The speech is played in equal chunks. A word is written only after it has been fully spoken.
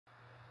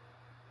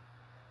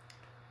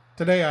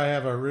Today I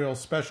have a real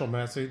special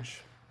message.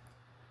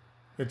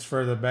 It's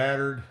for the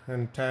battered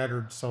and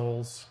tattered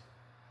souls,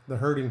 the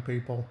hurting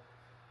people,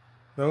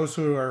 those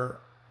who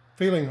are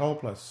feeling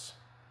hopeless.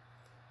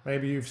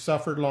 Maybe you've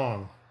suffered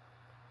long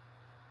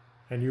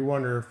and you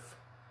wonder if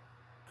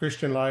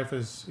Christian life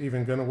is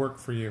even going to work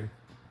for you.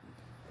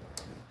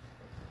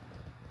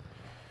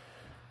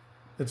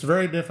 It's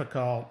very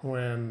difficult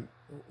when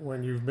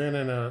you've been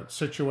in a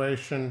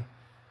situation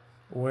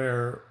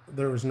where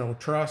there was no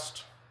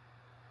trust,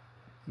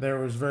 there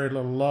was very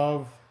little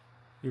love,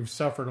 you've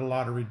suffered a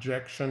lot of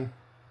rejection,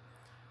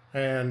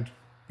 and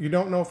you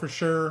don't know for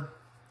sure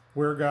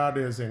where God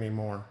is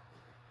anymore.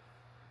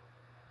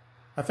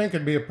 I think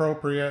it'd be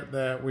appropriate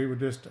that we would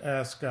just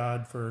ask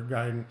God for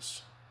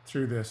guidance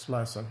through this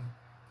lesson.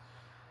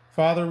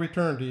 Father, we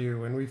turn to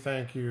you and we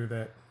thank you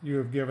that you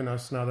have given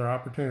us another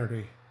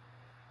opportunity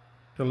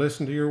to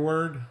listen to your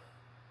word,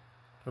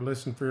 to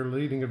listen for your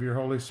leading of your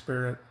Holy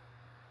Spirit,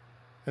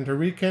 and to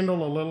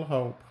rekindle a little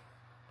hope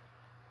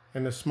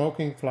in the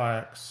smoking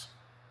flax,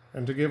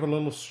 and to give a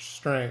little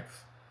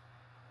strength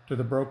to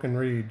the broken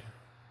reed.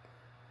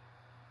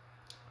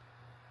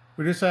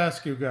 We just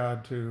ask you,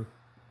 God, to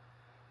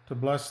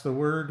bless the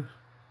word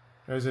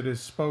as it is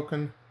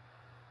spoken,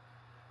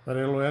 that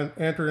it will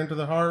enter into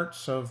the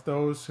hearts of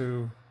those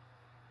who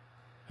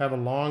have a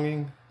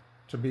longing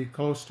to be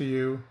close to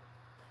you,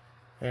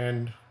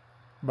 and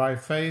by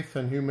faith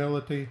and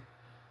humility,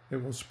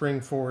 it will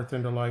spring forth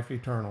into life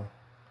eternal.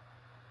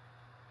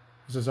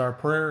 This is our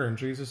prayer in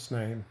Jesus'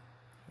 name.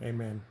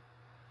 Amen.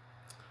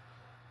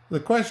 The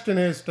question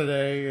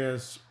today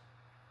is,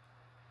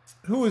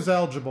 who is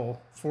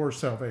eligible for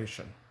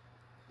salvation?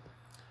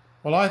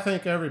 Well, I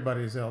think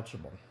everybody's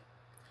eligible.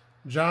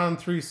 John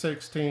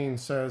 3:16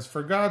 says,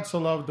 "For God so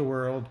loved the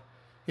world,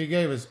 he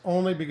gave his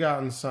only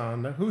begotten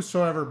Son, that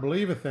whosoever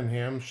believeth in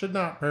him should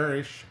not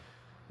perish,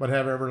 but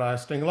have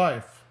everlasting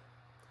life."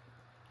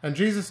 And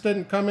Jesus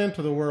didn't come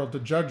into the world to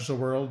judge the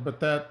world, but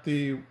that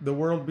the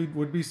world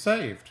would be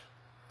saved.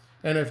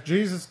 And if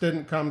Jesus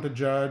didn't come to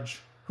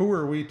judge, who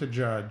are we to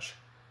judge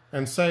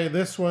and say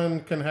this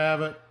one can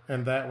have it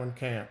and that one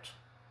can't?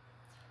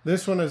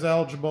 This one is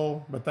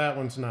eligible, but that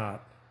one's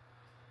not.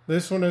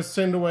 This one has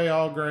sinned away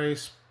all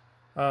grace.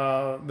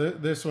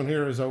 This one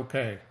here is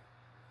okay.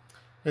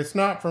 It's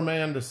not for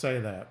man to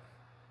say that.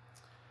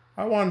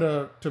 I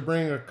wanted to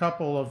bring a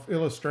couple of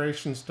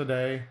illustrations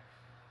today.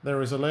 There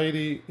was a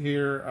lady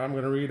here, I'm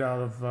going to read out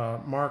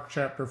of Mark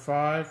chapter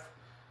 5,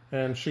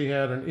 and she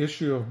had an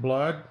issue of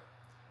blood,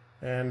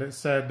 and it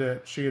said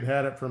that she had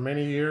had it for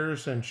many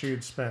years and she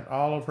had spent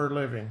all of her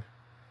living.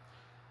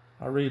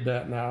 I'll read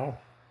that now.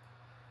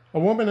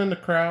 A woman in the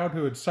crowd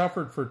who had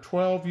suffered for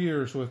 12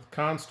 years with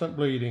constant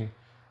bleeding.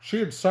 She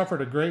had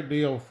suffered a great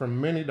deal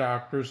from many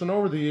doctors, and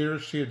over the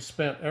years she had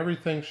spent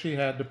everything she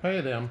had to pay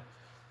them,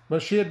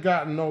 but she had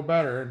gotten no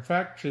better. In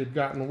fact, she had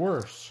gotten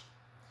worse.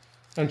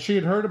 And she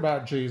had heard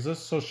about Jesus,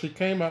 so she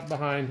came up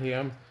behind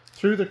him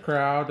through the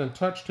crowd and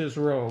touched his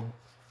robe.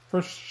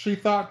 For she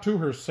thought to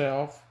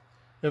herself,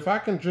 if I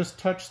can just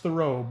touch the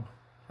robe,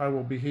 I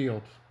will be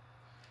healed.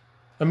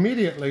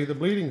 Immediately the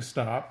bleeding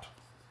stopped,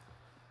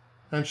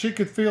 and she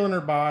could feel in her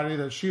body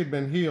that she had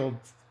been healed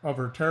of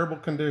her terrible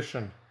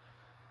condition.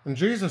 And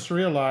Jesus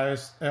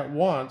realized at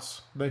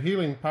once the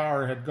healing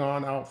power had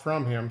gone out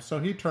from him, so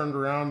he turned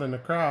around in the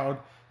crowd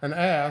and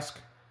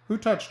asked, "Who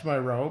touched my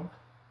robe?"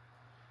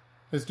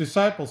 His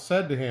disciples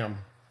said to him,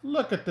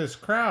 "Look at this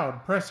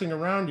crowd pressing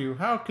around you.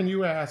 How can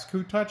you ask,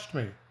 'Who touched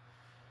me?'"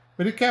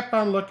 But he kept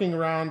on looking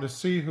around to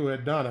see who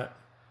had done it.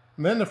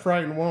 And then the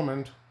frightened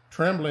woman,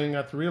 trembling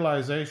at the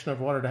realization of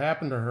what had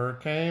happened to her,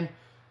 came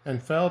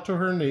and fell to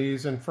her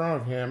knees in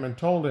front of him and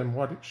told him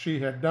what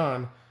she had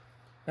done.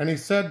 And he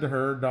said to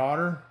her,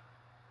 "Daughter,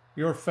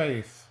 your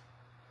faith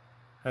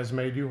has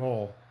made you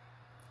whole.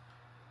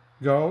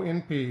 Go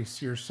in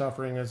peace, your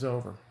suffering is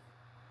over."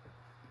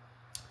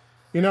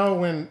 You know,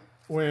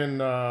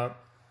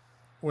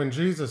 when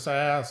Jesus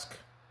asked,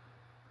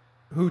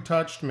 "Who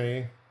touched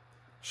me?"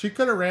 she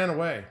could have ran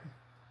away,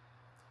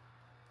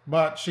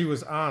 but she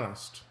was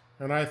honest.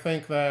 And I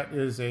think that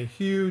is a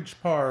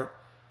huge part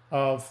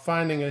of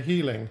finding a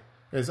healing,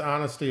 is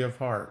honesty of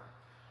heart.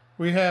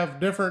 We have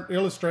different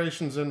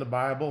illustrations in the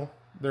Bible.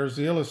 There's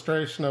the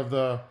illustration of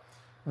the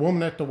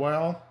woman at the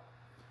well,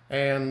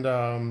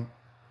 and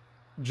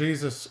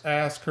Jesus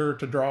asked her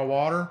to draw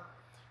water,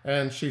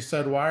 and she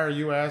said, "Why are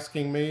you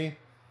asking me?"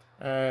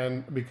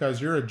 And because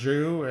you're a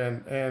Jew,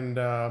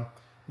 and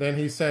then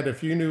he said,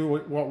 "If you knew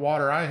what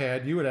water I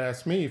had, you would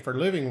ask me for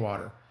living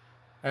water."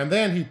 And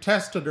then he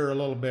tested her a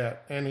little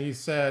bit, and he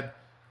said,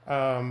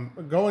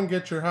 "Go and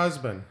get your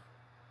husband."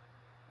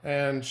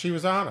 And she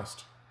was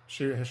honest.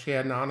 She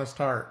had an honest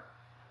heart.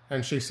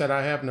 And she said,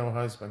 "I have no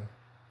husband."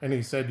 And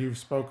he said, "You've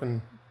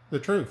spoken the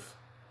truth."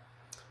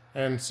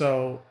 And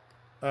so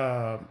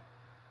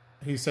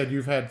he said,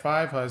 "You've had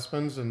 5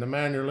 husbands, and the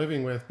man you're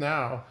living with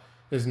now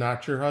is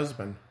not your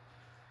husband."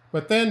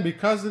 But then,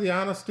 because of the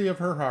honesty of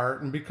her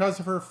heart, and because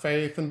of her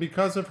faith, and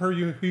because of her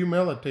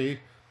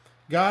humility,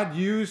 God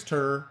used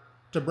her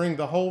to bring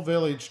the whole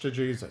village to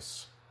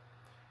Jesus.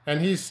 And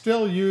he's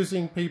still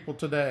using people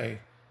today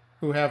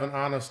who have an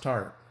honest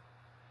heart.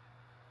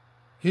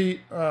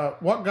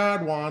 What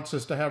God wants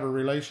is to have a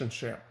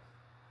relationship.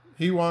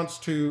 He wants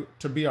to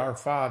be our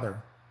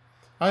Father.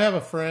 I have a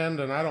friend,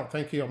 and I don't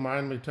think he'll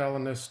mind me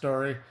telling this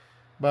story,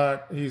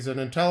 but he's an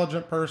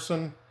intelligent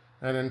person,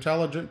 and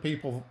intelligent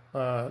people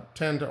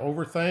tend to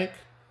overthink.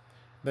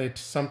 They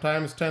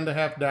sometimes tend to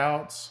have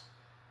doubts,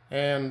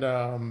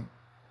 and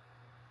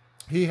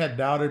he had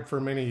doubted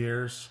for many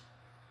years.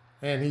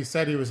 And he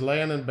said he was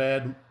laying in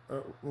bed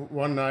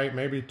one night,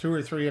 maybe 2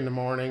 or 3 in the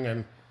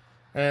morning,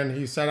 and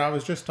he said, I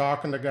was just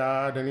talking to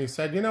God, and he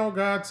said,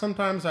 God,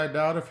 sometimes I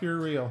doubt if you're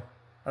real.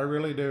 I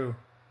really do.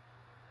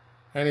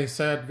 And he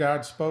said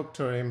God spoke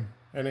to him,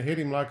 and it hit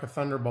him like a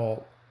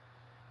thunderbolt.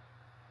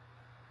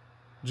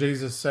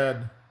 Jesus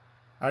said,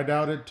 I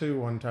doubted too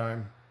one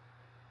time.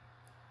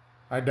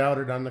 I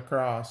doubted on the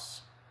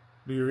cross.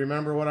 Do you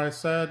remember what I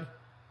said?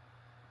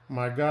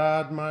 My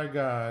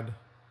God,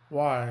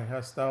 why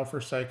hast thou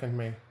forsaken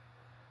me?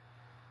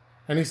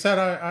 And he said,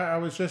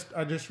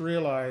 I just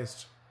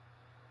realized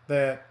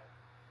that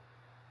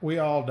we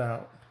all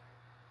doubt.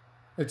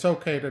 It's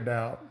okay to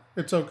doubt.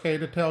 It's okay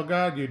to tell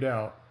God you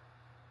doubt.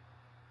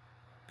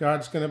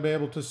 God's going to be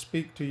able to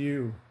speak to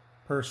you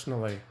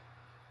personally.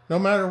 No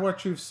matter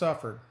what you've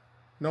suffered,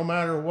 no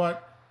matter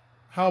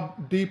how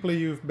deeply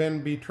you've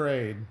been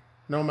betrayed,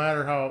 no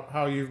matter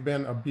how you've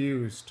been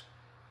abused,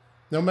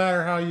 no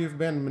matter how you've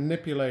been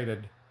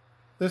manipulated.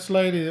 This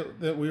lady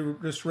that we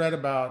just read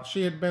about,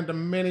 she had been to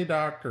many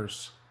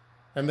doctors,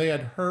 and they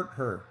had hurt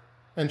her,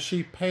 and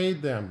she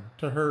paid them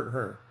to hurt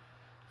her.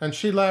 And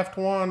she left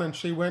one, and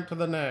she went to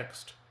the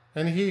next,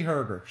 and he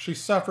hurt her. She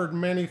suffered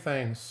many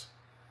things.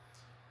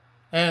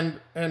 And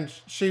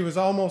she was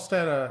almost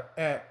at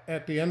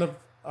the end of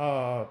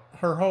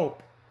her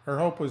hope. Her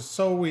hope was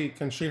so weak,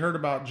 and she heard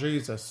about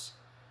Jesus.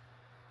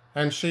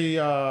 And she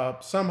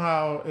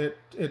somehow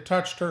it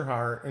touched her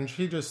heart, and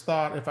she just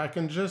thought, if I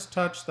can just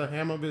touch the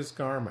hem of his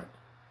garment.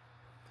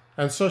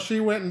 And so she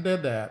went and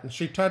did that, and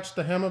she touched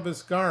the hem of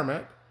his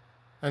garment,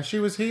 and she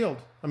was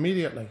healed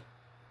immediately.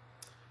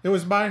 It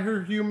was by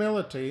her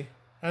humility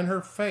and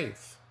her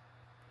faith.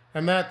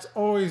 And that's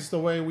always the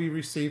way we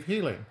receive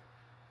healing.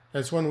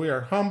 It's when we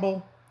are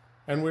humble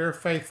and we are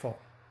faithful.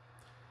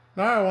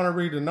 Now I want to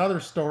read another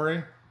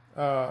story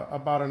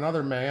about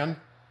another man,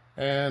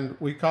 and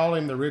we call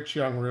him the rich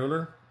young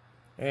ruler.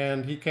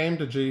 And he came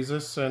to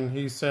Jesus and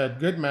he said,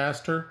 Good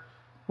master,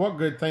 what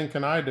good thing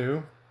can I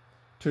do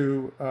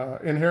to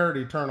inherit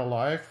eternal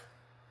life?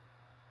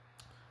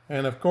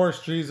 And of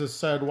course Jesus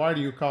said, Why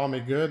do you call me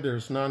good?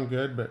 There's none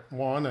good but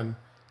one, and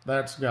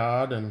that's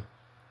God.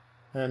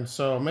 And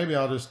so maybe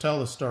I'll just tell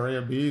the story.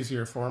 It'll be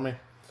easier for me.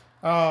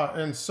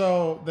 And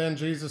so then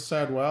Jesus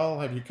said, Well,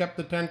 have you kept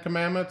the 10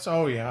 Commandments?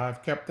 Oh yeah,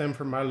 I've kept them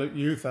from my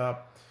youth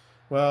up.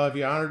 Well, have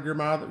you honored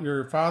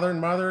your father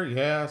and mother?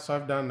 Yes,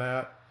 I've done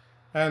that.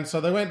 And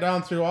so they went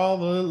down through all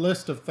the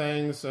list of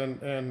things,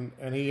 and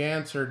he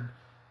answered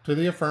to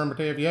the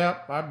affirmative,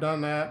 Yep, I've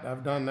done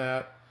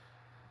that.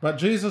 But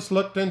Jesus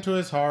looked into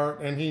his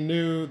heart, and he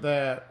knew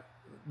that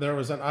there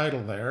was an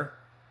idol there.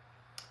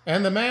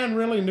 And the man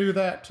really knew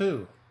that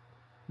too,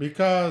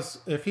 because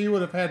if he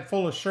would have had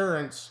full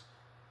assurance,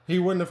 he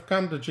wouldn't have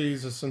come to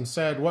Jesus and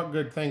said, What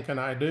good thing can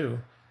I do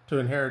to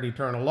inherit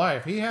eternal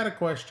life? He had a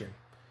question.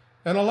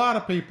 And a lot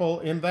of people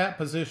in that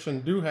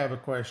position do have a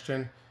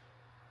question,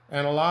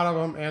 and a lot of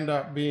them end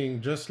up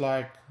being just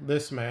like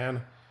this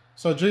man.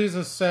 So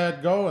Jesus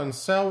said, Go and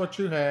sell what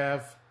you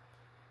have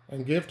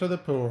and give to the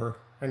poor,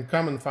 and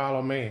come and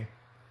follow me.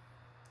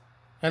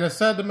 And it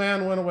said the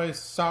man went away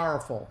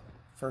sorrowful,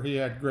 for he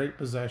had great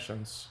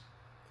possessions.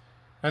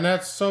 And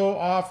that's so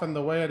often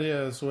the way it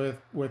is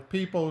with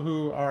people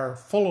who are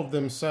full of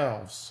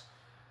themselves,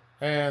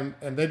 and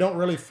they don't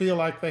really feel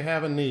like they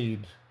have a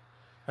need,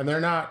 and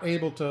they're not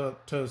able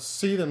to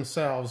see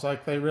themselves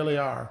like they really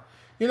are.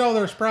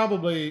 There's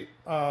probably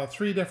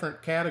 3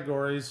 different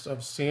categories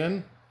of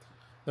sin.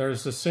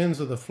 There's the sins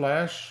of the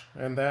flesh,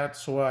 and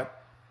that's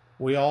what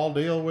we all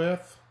deal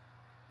with.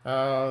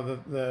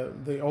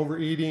 The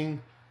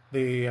overeating,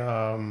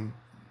 the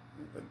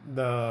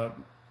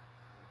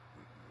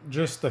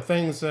just the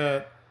things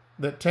that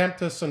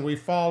tempt us and we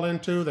fall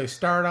into. They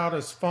start out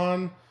as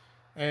fun,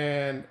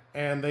 and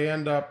they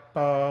end up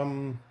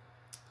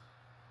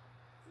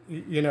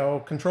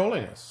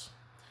controlling us.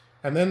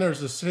 And then there's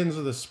the sins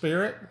of the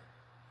spirit,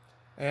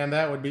 and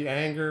that would be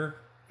anger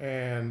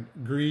and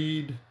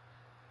greed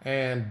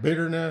and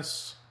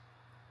bitterness.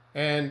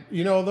 And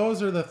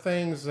those are the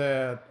things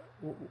that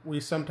we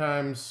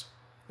sometimes,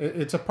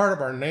 it's a part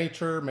of our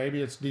nature.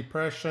 Maybe it's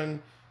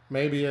depression,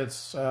 maybe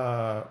it's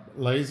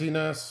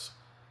laziness.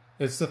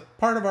 It's the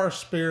part of our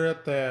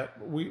spirit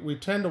that we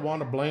tend to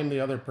want to blame the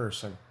other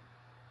person.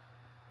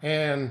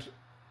 And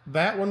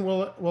that one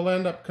will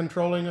end up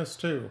controlling us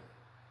too.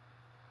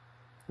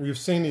 We've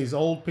seen these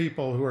old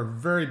people who are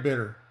very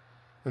bitter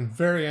and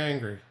very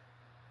angry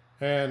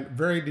and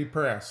very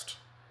depressed,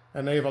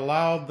 and they've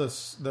allowed the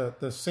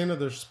sin of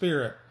their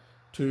spirit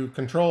to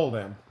control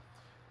them.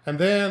 And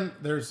then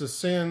there's the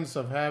sins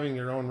of having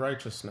your own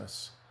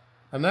righteousness.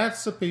 And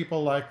that's the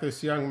people like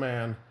this young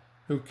man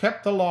who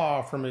kept the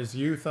law from his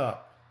youth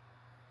up.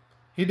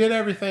 He did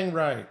everything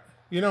right.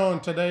 You know, in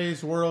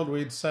today's world,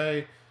 we'd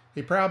say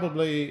he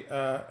probably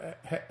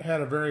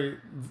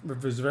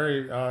was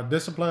very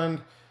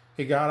disciplined.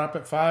 He got up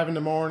at 5 in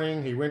the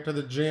morning. He went to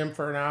the gym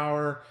for an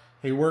hour.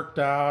 He worked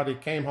out. He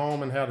came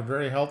home and had a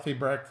very healthy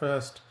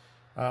breakfast.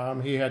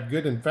 He had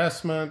good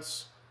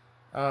investments.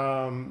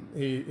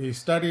 He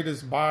studied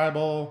his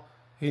Bible.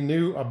 He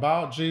knew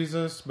about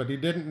Jesus, but he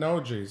didn't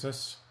know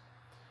Jesus.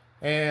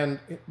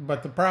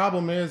 But the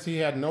problem is he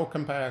had no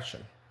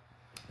compassion.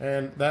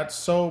 And that's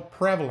so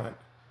prevalent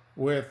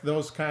with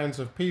those kinds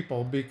of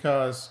people,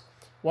 because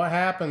what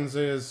happens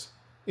is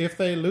if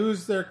they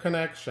lose their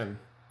connection,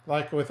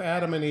 like with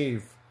Adam and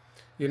Eve,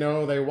 you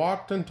know, they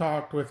walked and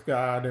talked with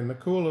God in the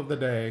cool of the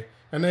day,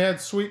 and they had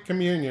sweet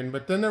communion,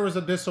 but then there was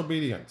a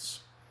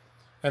disobedience,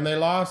 and they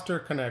lost their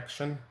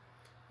connection,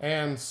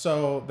 and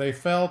so they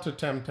fell to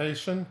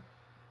temptation,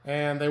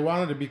 and they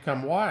wanted to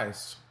become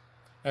wise.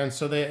 And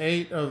so they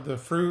ate of the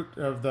fruit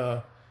of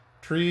the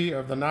tree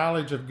of the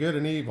knowledge of good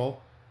and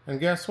evil, and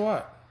guess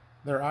what?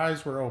 Their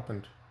eyes were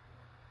opened.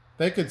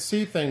 They could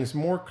see things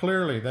more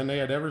clearly than they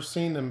had ever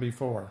seen them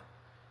before.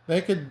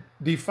 They could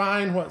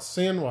define what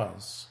sin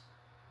was.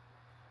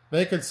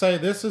 They could say,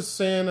 this is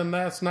sin and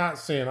that's not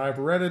sin. I've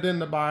read it in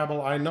the Bible.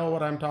 I know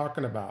what I'm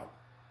talking about.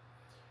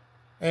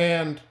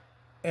 And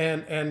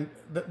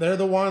they're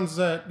the ones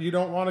that you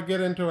don't want to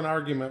get into an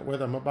argument with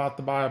them about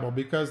the Bible,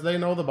 because they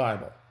know the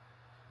Bible.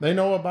 They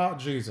know about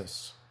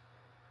Jesus.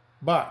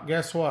 But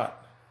guess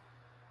what?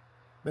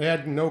 They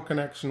had no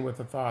connection with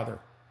the Father.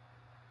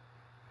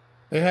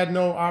 They had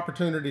no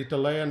opportunity to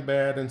lay in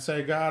bed and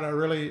say, God,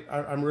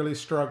 I'm really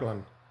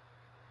struggling.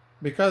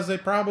 Because they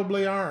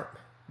probably aren't.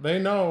 They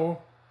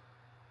know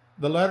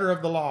the letter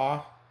of the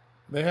law.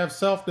 They have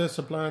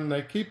self-discipline.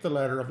 They keep the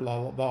letter of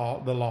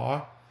the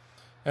law.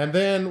 And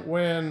then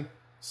when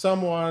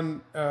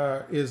someone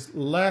is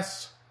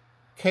less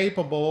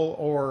capable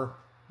or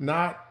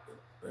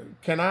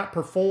cannot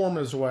perform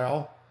as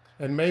well,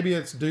 and maybe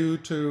it's due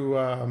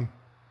to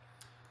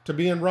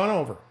being run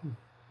over.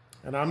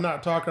 And I'm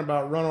not talking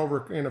about run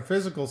over in a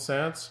physical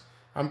sense.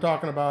 I'm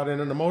talking about in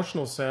an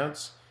emotional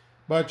sense.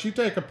 But you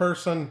take a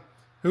person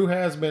who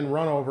has been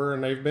run over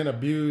and they've been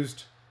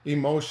abused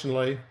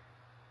emotionally,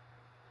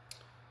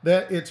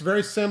 that it's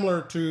very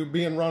similar to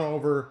being run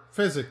over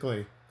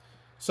physically.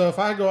 So if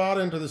I go out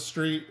into the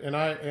street and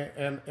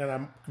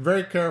I'm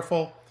very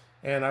careful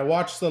and I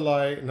watch the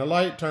light and the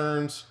light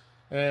turns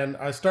and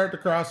I start to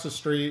cross the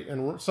street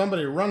and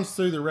somebody runs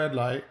through the red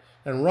light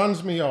and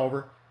runs me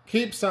over,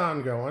 keeps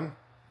on going,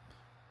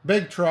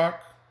 big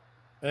truck,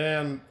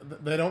 and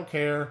they don't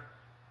care,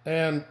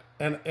 and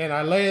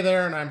I lay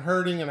there and I'm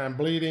hurting and I'm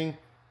bleeding,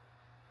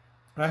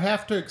 I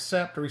have to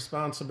accept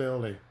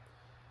responsibility.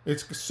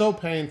 It's so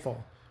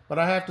painful, but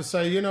I have to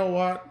say, you know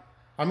what?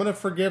 I'm going to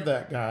forgive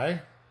that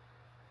guy.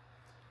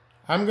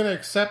 I'm going to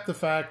accept the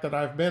fact that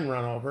I've been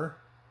run over.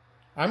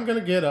 I'm going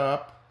to get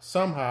up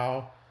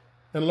somehow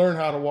and learn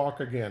how to walk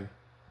again.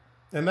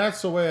 And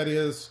that's the way it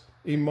is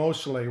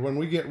emotionally. When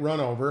we get run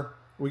over,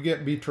 we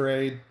get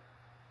betrayed,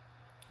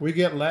 we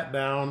get let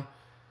down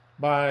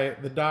by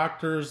the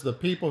doctors, the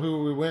people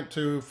who we went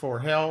to for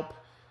help,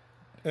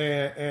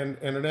 and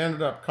it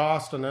ended up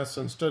costing us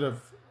instead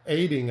of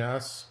aiding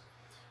us.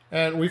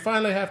 And we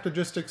finally have to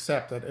just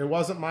accept it. It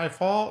wasn't my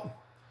fault,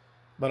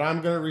 but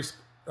I'm going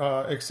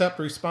to accept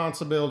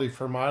responsibility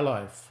for my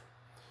life.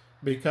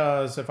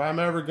 Because if I'm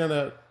ever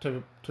going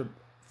to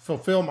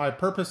fulfill my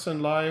purpose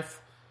in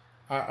life,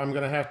 I'm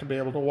going to have to be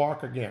able to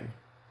walk again.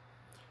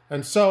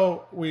 And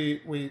so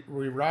we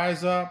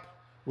rise up,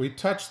 we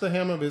touch the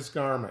hem of his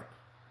garment,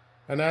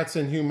 and that's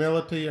in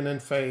humility and in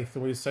faith,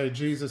 and we say,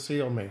 Jesus,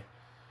 heal me.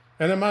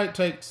 And it might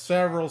take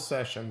several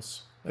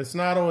sessions. It's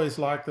not always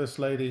like this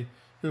lady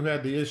who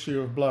had the issue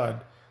of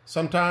blood.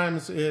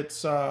 Sometimes we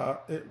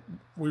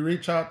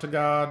reach out to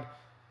God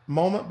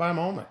moment by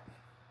moment,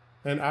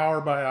 and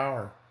hour by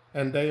hour,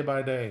 and day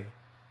by day.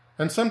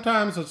 And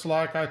sometimes it's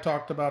like I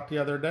talked about the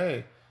other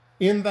day.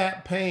 In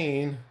that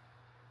pain,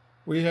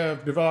 we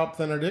have developed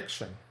an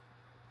addiction.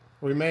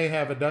 We may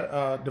have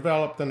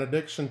developed an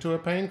addiction to a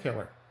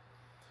painkiller.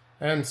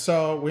 And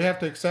so we have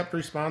to accept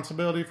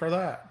responsibility for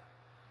that.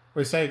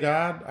 We say,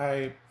 God,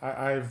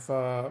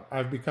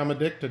 I've become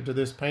addicted to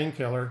this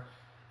painkiller,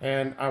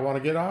 and I want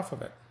to get off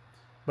of it.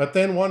 But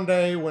then one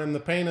day when the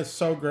pain is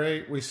so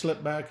great, we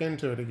slip back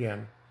into it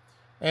again.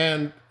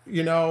 And,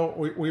 you know,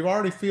 we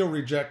already feel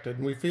rejected,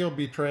 and we feel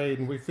betrayed,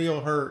 and we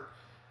feel hurt.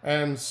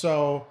 And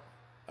so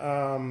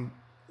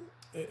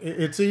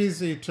it's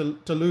easy to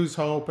lose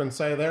hope and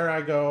say, there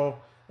I go,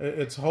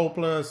 it's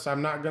hopeless,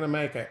 I'm not going to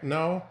make it.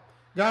 No,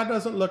 God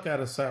doesn't look at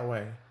us that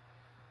way.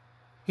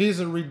 He's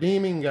a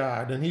redeeming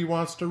God, and he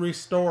wants to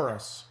restore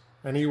us,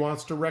 and he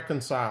wants to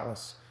reconcile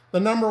us. The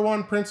number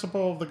one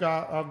principle of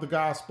the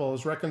gospel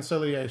is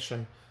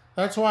reconciliation.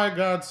 That's why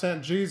God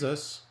sent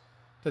Jesus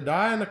to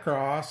die on the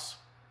cross,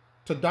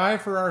 to die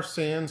for our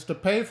sins, to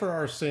pay for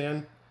our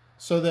sin,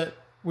 so that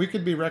we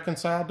could be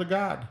reconciled to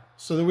God,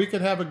 so that we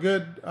could have a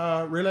good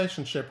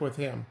relationship with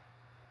him.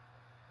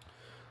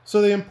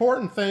 So the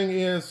important thing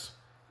is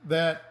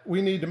that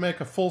we need to make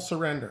a full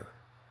surrender.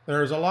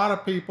 There's a lot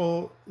of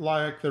people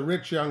like the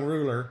rich young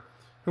ruler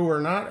who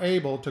are not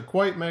able to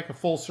quite make a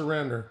full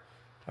surrender.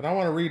 And I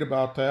want to read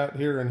about that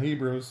here in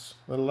Hebrews,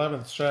 the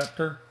 11th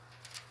chapter.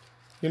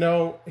 You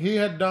know, he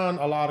had done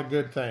a lot of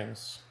good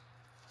things,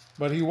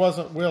 but he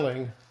wasn't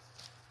willing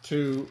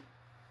to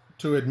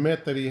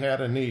admit that he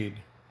had a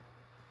need.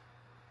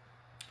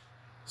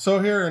 So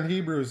here in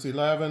Hebrews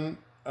 11,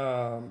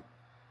 I'll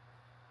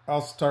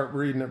start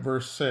reading at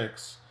verse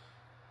 6.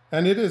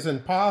 And it is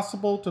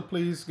impossible to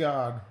please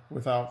God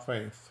without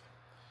faith.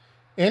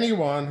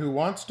 Anyone who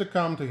wants to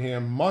come to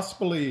him must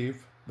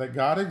believe that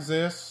God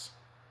exists,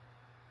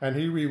 and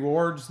he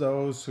rewards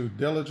those who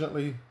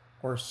diligently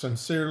or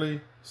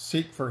sincerely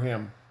seek for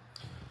him.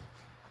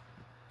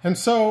 And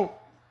so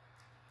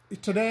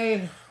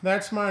today,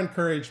 that's my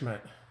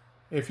encouragement.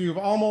 If you've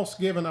almost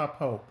given up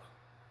hope,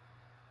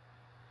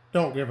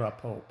 don't give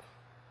up hope.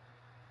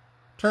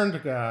 Turn to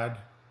God.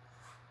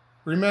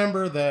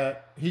 Remember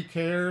that he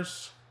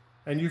cares,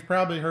 and you've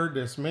probably heard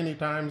this many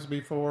times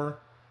before,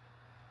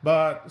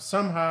 but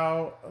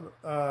somehow,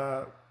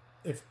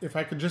 if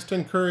I could just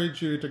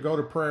encourage you to go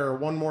to prayer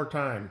one more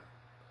time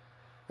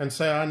and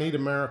say, I need a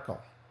miracle.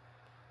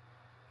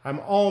 I'm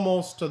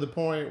almost to the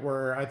point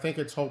where I think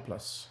it's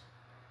hopeless.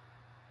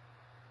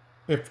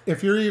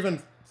 If you're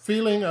even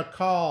feeling a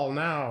call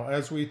now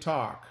as we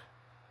talk,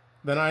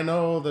 then I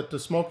know that the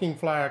smoking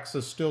flax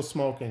is still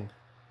smoking,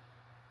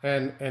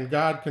 and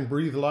God can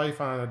breathe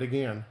life on it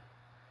again.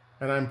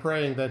 And I'm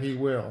praying that he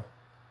will,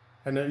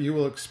 and that you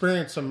will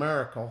experience a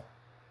miracle,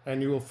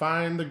 and you will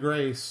find the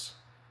grace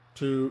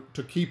to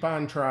keep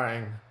on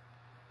trying,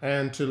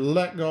 and to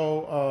let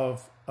go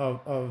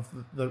of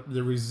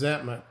the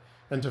resentment,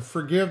 and to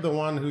forgive the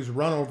one who's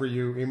run over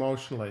you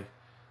emotionally.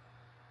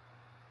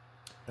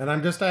 And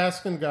I'm just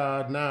asking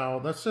God now,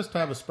 let's just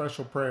have a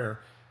special prayer.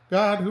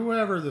 God,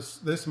 whoever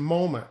this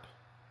moment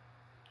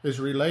is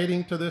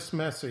relating to this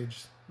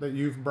message that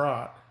you've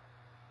brought,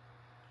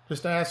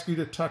 just ask you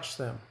to touch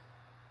them.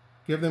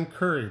 Give them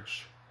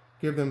courage.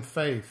 Give them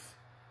faith.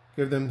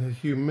 Give them the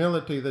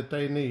humility that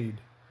they need,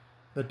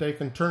 that they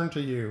can turn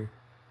to you,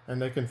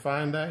 and they can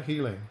find that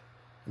healing,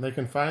 and they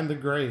can find the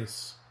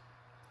grace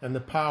and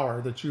the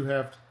power that you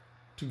have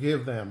to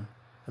give them.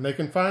 And they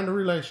can find a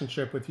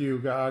relationship with you,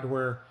 God,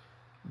 where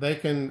they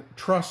can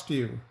trust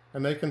you,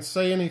 and they can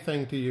say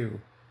anything to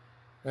you,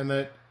 and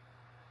that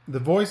the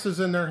voices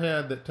in their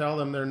head that tell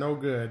them they're no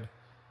good,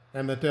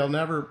 and that they'll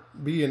never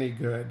be any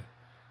good,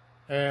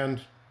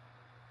 and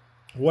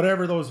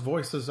whatever those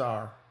voices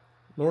are,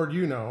 Lord,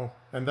 you know,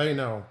 and they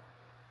know.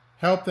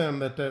 Help them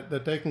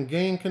that they can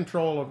gain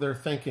control of their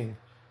thinking,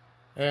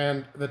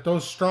 and that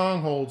those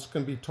strongholds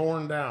can be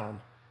torn down,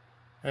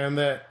 and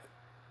that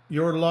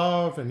your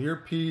love and your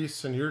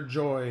peace and your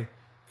joy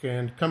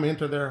can come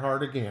into their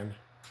heart again,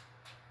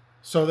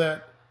 so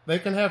that they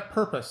can have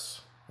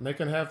purpose and they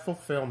can have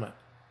fulfillment,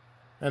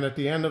 and at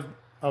the end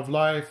of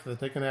life that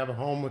they can have a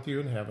home with you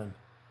in heaven.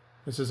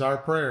 This is our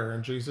prayer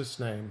in Jesus'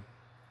 name.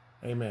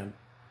 Amen.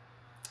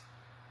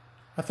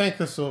 I think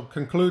this will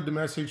conclude the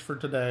message for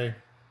today.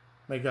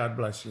 May God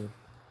bless you.